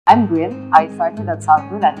I'm Gwyn. I started at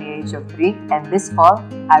Southville at the age of 3, and this fall,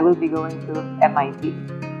 I will be going to MIT.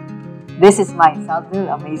 This is my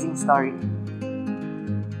Southville amazing story.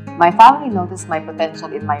 My family noticed my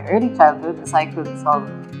potential in my early childhood as I could solve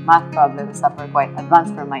math problems that were quite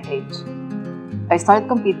advanced for my age. I started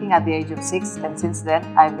competing at the age of 6, and since then,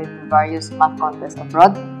 I've been to various math contests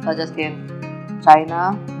abroad, such as in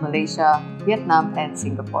China, Malaysia, Vietnam, and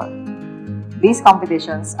Singapore. These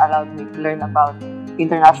competitions allowed me to learn about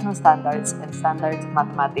international standards and standards of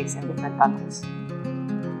mathematics in different countries.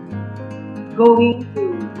 Going to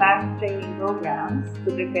math training programs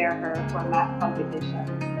to prepare her for math competitions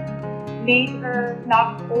made her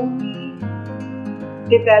not only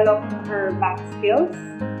develop her math skills,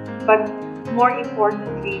 but more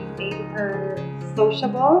importantly, made her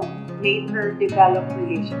sociable, made her develop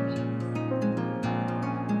relationships.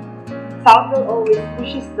 Southville always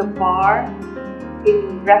pushes the bar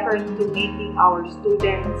in reference to making our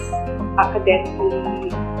students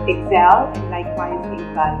academically excel and likewise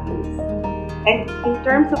in values. And in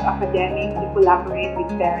terms of academics, we collaborate with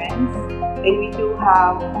parents, and we do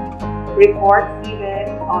have reports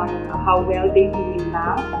even on how well they do in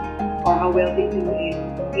math or how well they do in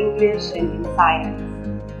English and in science.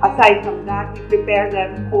 Aside from that, we prepare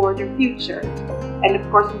them for the future. And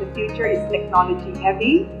of course, in the future is technology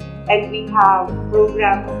heavy. And we have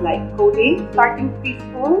programs like coding starting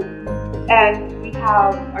preschool, and we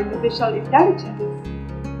have artificial intelligence.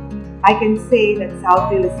 I can say that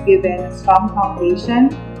Southville is given a strong foundation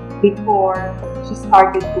before she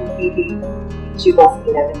started competing when she was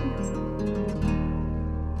 11 years old.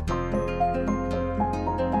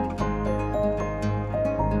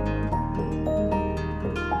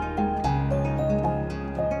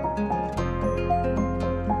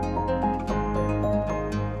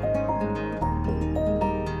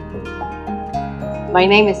 My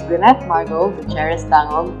name is Gwyn Tangog,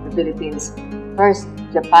 the Philippines' first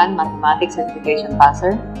Japan Mathematics Certification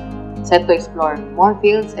passer, set to explore more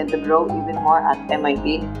fields and to grow even more at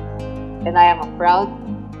MIT. And I am a proud,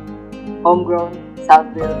 homegrown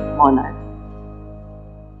Southville monarch.